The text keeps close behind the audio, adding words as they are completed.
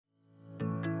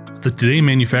The Today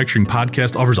Manufacturing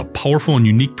podcast offers a powerful and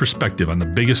unique perspective on the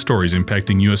biggest stories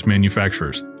impacting U.S.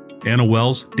 manufacturers. Anna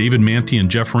Wells, David Mantey,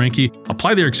 and Jeff Ranke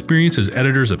apply their experience as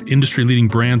editors of industry-leading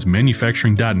brands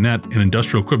Manufacturing.net and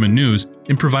Industrial Equipment News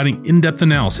in providing in-depth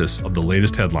analysis of the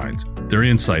latest headlines. Their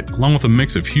insight, along with a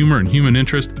mix of humor and human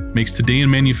interest, makes Today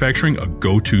in Manufacturing a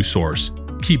go-to source.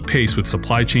 Keep pace with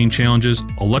supply chain challenges,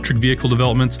 electric vehicle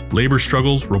developments, labor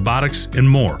struggles, robotics, and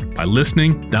more by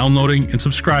listening, downloading, and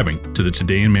subscribing to the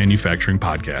Today in Manufacturing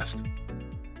podcast.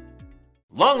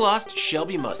 Long lost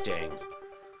Shelby Mustangs.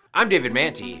 I'm David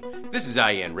Mantey. This is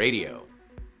IEN Radio.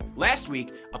 Last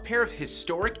week, a pair of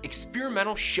historic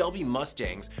experimental Shelby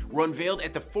Mustangs were unveiled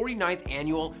at the 49th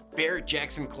annual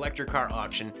Barrett-Jackson Collector Car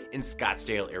Auction in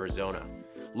Scottsdale, Arizona.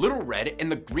 Little Red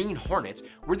and the Green Hornet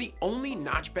were the only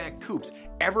notchback coupes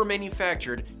ever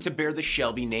manufactured to bear the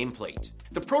Shelby nameplate.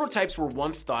 The prototypes were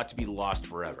once thought to be lost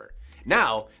forever.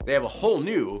 Now, they have a whole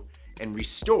new and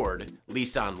restored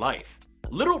lease on life.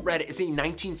 Little Red is a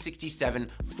 1967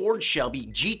 Ford Shelby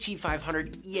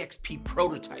GT500 EXP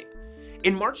prototype.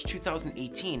 In March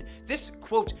 2018, this,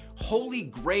 quote, holy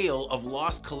grail of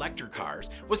lost collector cars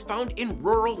was found in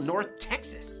rural North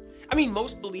Texas. I mean,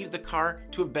 most believe the car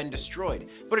to have been destroyed,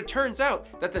 but it turns out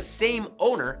that the same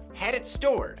owner had it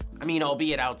stored,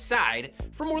 albeit outside,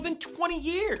 for more than 20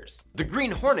 years. The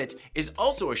Green Hornet is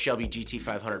also a Shelby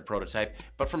GT500 prototype,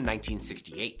 but from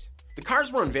 1968. The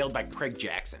cars were unveiled by Craig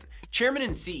Jackson, chairman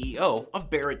and CEO of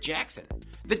Barrett-Jackson.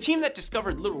 The team that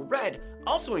discovered Little Red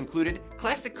also included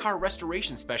classic car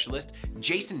restoration specialist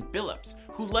Jason Billups,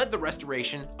 who led the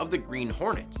restoration of the Green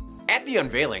Hornet. At the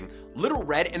unveiling, Little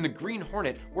Red and the Green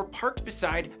Hornet were parked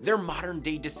beside their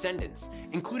modern-day descendants,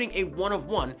 including a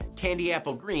one-of-one Candy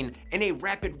Apple Green and a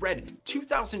Rapid Red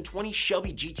 2020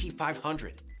 Shelby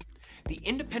GT500. The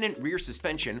independent rear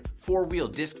suspension, four-wheel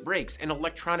disc brakes, and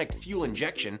electronic fuel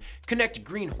injection connect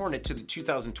Green Hornet to the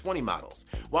 2020 models,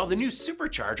 while the new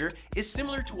supercharger is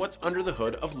similar to what's under the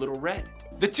hood of Little Red.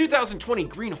 The 2020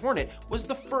 Green Hornet was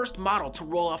the first model to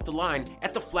roll off the line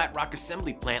at the Flat Rock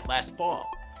Assembly Plant last fall.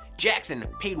 Jackson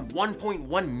paid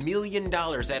 $1.1 million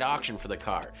at auction for the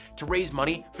car to raise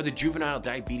money for the Juvenile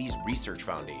Diabetes Research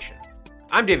Foundation.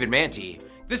 I'm David Mantey.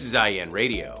 This is IEN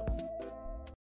Radio.